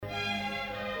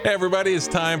Hey everybody, it's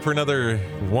time for another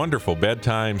wonderful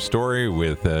bedtime story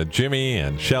with Jimmy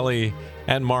and Shelley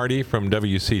and Marty from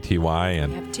WCTY.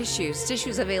 And We have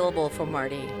tissues available for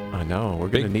Marty. I know, we're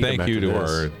going to big need them thank you after to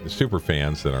this. our super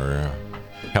fans that are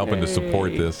helping to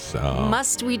support this.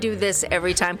 Must we do this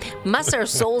every time? Must our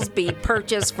souls be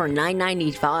purchased for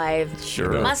 $9.95?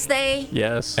 Sure. Must they?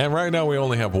 Yes. And right now we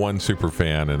only have one super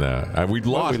fan, and we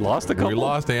lost a couple? We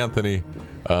lost Anthony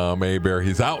Maybear.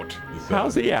 He's out.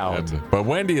 How's he out? But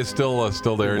Wendy is still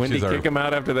there. Wendy She's kick him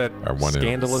out after that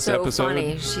scandalous So episode?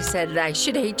 funny. She said, I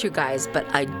should hate you guys, but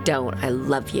I don't. I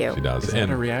love you. She does. Is that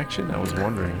a reaction? I was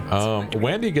wondering.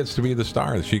 Wendy gets to be the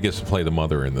star. She gets to play the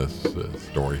mother in this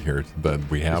story here that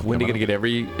we have. Is Wendy going to get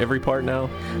every part now?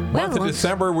 Month of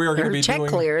December, we are going to be check doing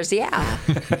clears, yeah.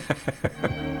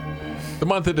 the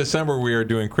month of December. We are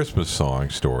doing Christmas song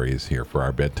stories here for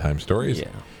our bedtime stories. Yeah.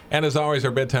 And as always,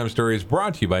 our bedtime story is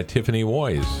brought to you by Tiffany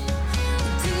Woys.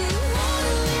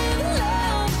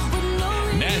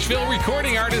 Nashville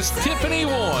recording artist Tiffany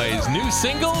Woys' new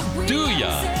single, Do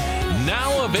Ya,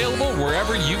 now available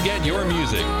wherever you get your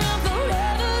music.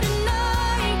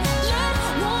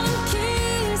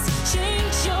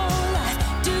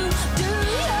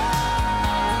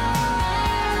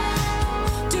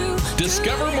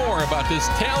 Discover more about this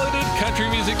talented country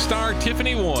music star,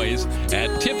 Tiffany Woys, at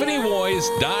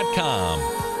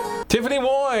tiffanywoys.com. Tiffany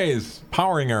Woys,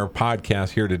 powering our podcast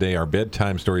here today, our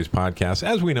Bedtime Stories podcast.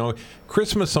 As we know,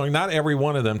 Christmas song, not every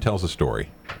one of them tells a story.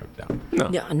 No,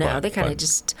 they kind but- of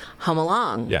just hum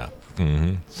along. Yeah.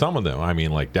 Mm-hmm. Some of them, I mean,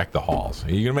 like Deck the Halls. Are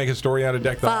you going to make a story out of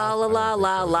Deck the Fa Halls? la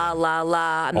la la la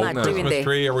la. I'm Old not doing Christmas the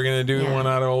tree? Are we going to do Yeah. one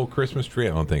out of Old Christmas Tree?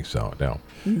 I don't think so, no.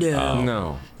 No.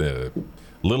 No. The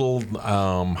little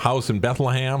house in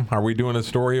Bethlehem, are we doing a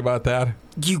story about that?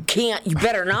 You can't. You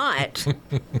better not,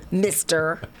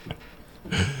 mister.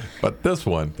 But this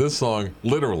song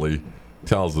literally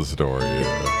tells the story.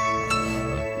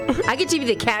 I get to be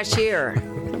the cashier,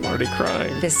 I'm already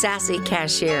crying. the sassy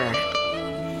cashier.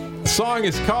 The song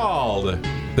is called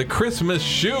The Christmas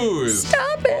Shoes.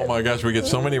 Stop it. Oh my gosh, we get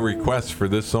so many requests for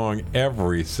this song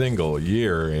every single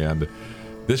year, and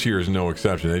this year is no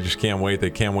exception. They just can't wait. They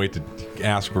can't wait to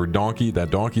ask for that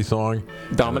donkey song.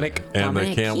 Dominic. And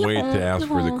they Dominic. can't wait to ask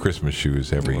for the Christmas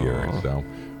shoes every year. So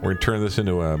we're going to turn this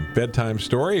into a bedtime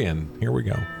story, and here we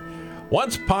go.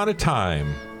 Once upon a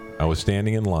time, I was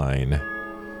standing in line,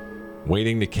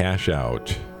 waiting to cash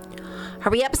out.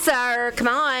 Hurry up, sir. Come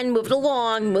on. Move it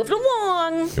along. Move it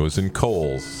along. It was in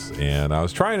Kohl's, and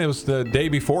it was the day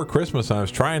before Christmas. I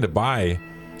was trying to buy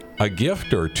a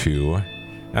gift or two.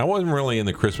 And I wasn't really in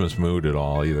the Christmas mood at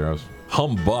all either. I was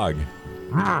humbug.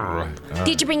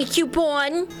 Did you bring a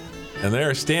coupon? And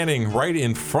there, standing right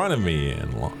in front of me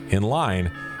in line,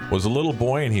 was a little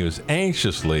boy, and he was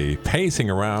anxiously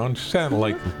pacing around, sounded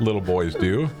like little boys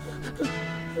do.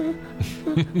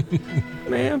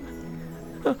 Ma'am,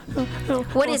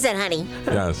 What is it, honey?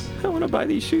 Yes. I want to buy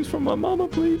these shoes from my mama,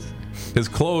 please. His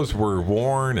clothes were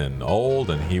worn and old,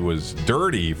 and he was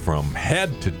dirty from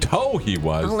head to toe. He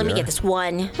was. Oh, let me there. get this.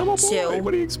 1, I'm a boy. 2,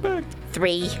 What do you expect?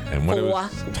 3, And when 4. it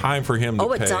was time for him to Oh,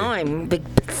 pay, a dime. Big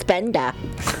spender.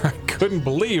 I couldn't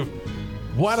believe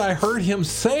what I heard him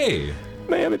say.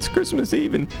 Ma'am, it's Christmas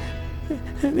Eve, and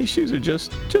these shoes are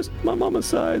just my mama's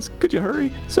size. Could you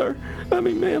hurry, sir? I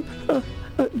mean, ma'am,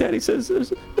 Daddy says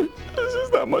this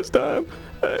is not much time.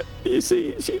 You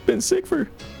see, she's been sick for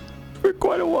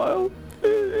quite a while.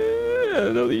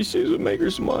 I know these shoes would make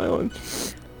her smile. And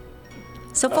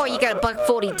So far, you got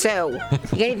 $1.42. You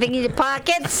got anything in your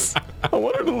pockets? I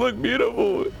want her to look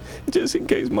beautiful, just in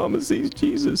case Mama sees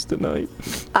Jesus tonight.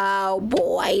 Oh,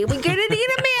 boy. We're going to need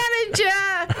a manager.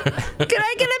 Can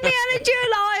I get a manager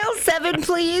in aisle 7,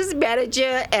 please?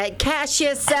 Manager at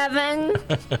cashier 7.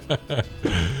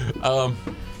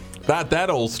 That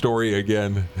old story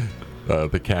again.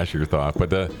 The cashier thought, but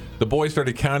the boy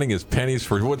started counting his pennies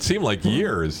for what seemed like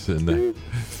years, and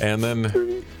then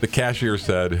the cashier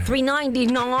said,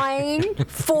 $3.99,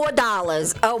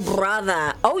 $4. Oh,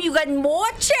 brother. Oh, you got more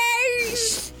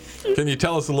change? "Can you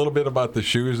tell us a little bit about the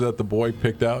shoes that the boy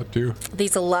picked out too?"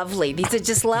 These are lovely. These are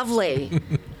just lovely.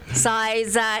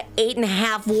 Size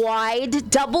 8.5 wide,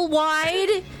 double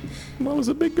wide. Mama's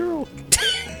a big girl.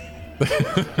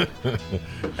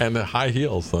 And the high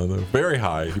heels, they're very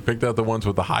high. He picked out the ones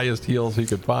with the highest heels he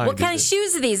could find. What kind of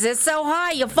shoes are these? They're so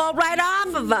high, you fall right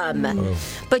off of them. Oh.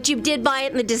 But you did buy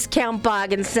it in the discount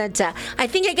bargain center. I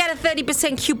think I got a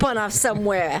 30% coupon off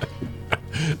somewhere.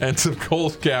 And some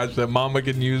Kohl's cash that Mama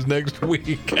can use next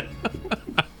week.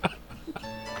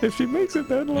 If she makes it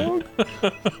that long.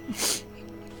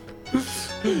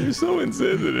 You're so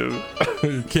insensitive.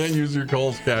 You can't use your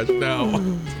Kohl's cash now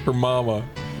for Mama.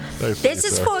 This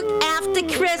is for after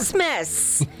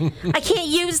Christmas. I can't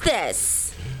use this.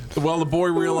 Well, the boy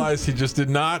realized he just did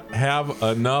not have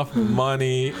enough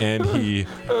money, and he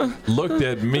looked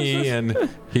at me, and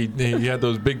he had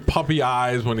those big puppy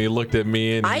eyes when he looked at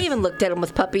me. And I even looked at him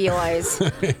with puppy eyes.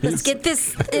 Let's get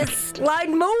this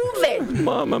line moving.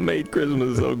 Mama made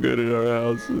Christmas so good at our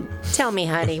house. Tell me,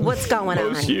 honey, what's going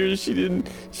on? Most years she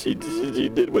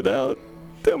did without.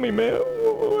 Tell me, man,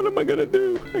 what am I gonna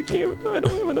do? I don't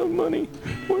have enough money.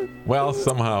 Well,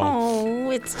 somehow.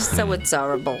 Oh, it's so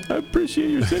adorable. I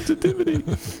appreciate your sensitivity.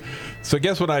 So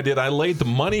guess what I did? I laid the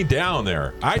money down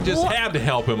there. I just had to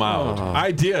help him out.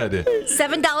 I did.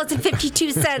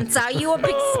 $7.52. Are you a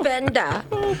big spender?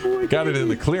 Got it in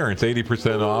the clearance,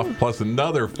 80% off, plus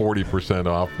another 40%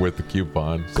 off with the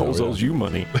coupon. Coles owes you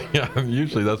money. Yeah,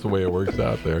 usually that's the way it works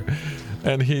out there.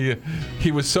 And he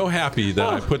was so happy that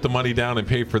I put the money down and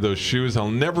paid for those shoes. I'll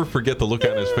never forget the look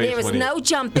on his face. There was no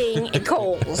jumping at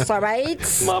Kohl's, all right?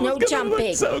 No jumping.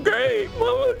 Look so great.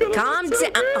 Mama's gonna Calm look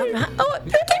so down. great. Oh,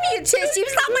 give me a tissue.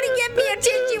 Somebody give me a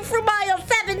tissue from aisle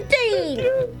 17.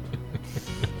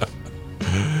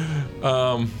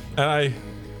 And I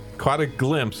caught a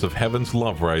glimpse of heaven's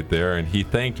love right there, and he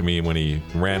thanked me when he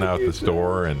ran out the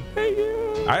store. And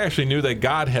I actually knew that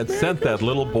God had sent that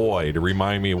little boy to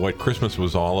remind me what Christmas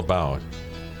was all about.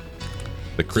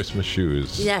 The Christmas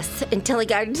shoes. Yes, until he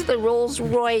got into the Rolls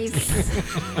Royce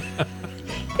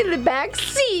in the back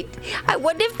seat. I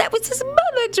wonder if that was his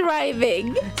mother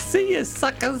driving. See you,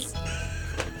 suckers.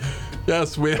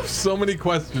 Yes, we have so many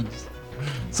questions.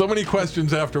 So many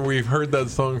questions after we've heard that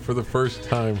song for the first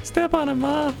time. Step on him,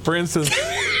 Ma. For instance,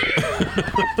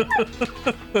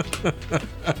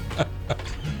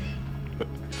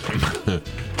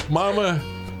 Mama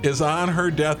is on her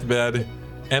deathbed,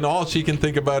 and all she can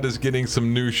think about is getting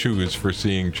some new shoes for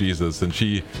seeing Jesus. And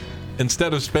she,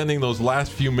 instead of spending those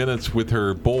last few minutes with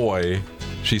her boy,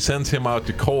 she sends him out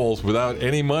to Kohl's without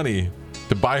any money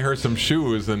to buy her some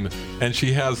shoes, and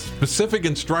she has specific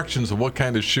instructions of what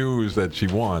kind of shoes that she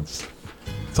wants.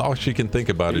 It's all she can think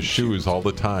about is shoes all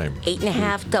the time.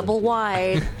 8.5 double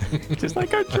wide. Just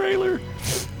like our trailer.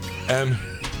 And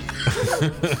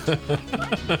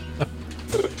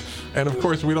and of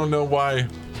course we don't know why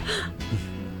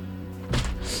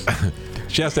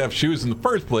she has to have shoes in the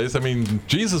first place. I mean,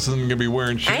 Jesus isn't gonna be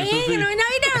wearing shoes. No, he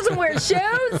doesn't wear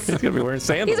shoes. He's gonna be wearing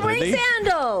sandals. He's wearing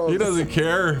sandals. He doesn't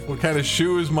care what kind of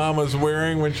shoes Mama's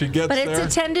wearing when she gets there. But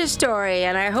it's a tender story,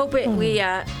 and I hope we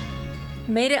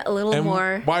made it a little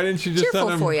more why didn't you just cheerful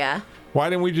send him, for you. Why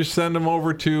didn't we just send him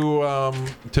over to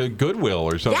Goodwill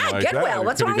or something like that? Goodwill.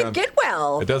 What's wrong with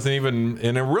Goodwill? It doesn't even,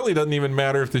 and it really doesn't even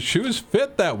matter if the shoes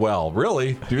fit that well.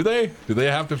 Really, do they? Do they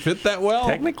have to fit that well?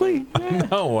 Technically, yeah.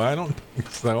 No, I don't think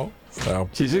so. So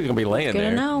she's just gonna be laying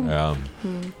there. Know.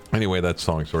 Anyway, that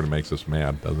song sort of makes us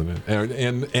mad, doesn't it?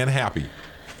 And happy.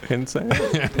 And sad.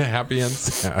 Happy and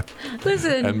sad.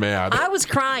 Listen, and mad. I was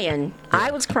crying.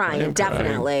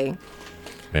 Definitely.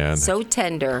 And so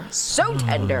tender.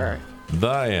 The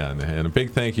end. And a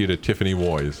big thank you to Tiffany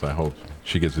Woys. I hope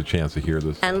she gets a chance to hear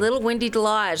this. And little Wendy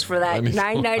Delage for that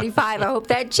 $9.95. I hope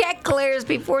that check clears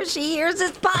before she hears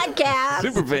this podcast.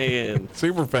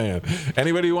 Super fan.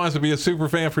 Anybody who wants to be a super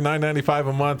fan for $9.95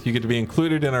 a month, you get to be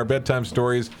included in our bedtime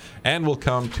stories, and we'll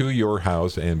come to your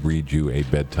house and read you a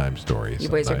bedtime story. You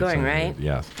boys are going, right?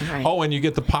 Yes. Right. Oh, and you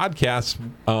get the podcast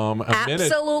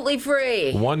absolutely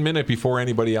free. 1 minute before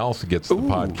anybody else gets the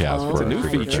podcast. It's a new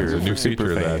feature. It's a new feature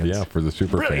for that, fans. for the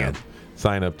super fan.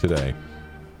 Sign up today.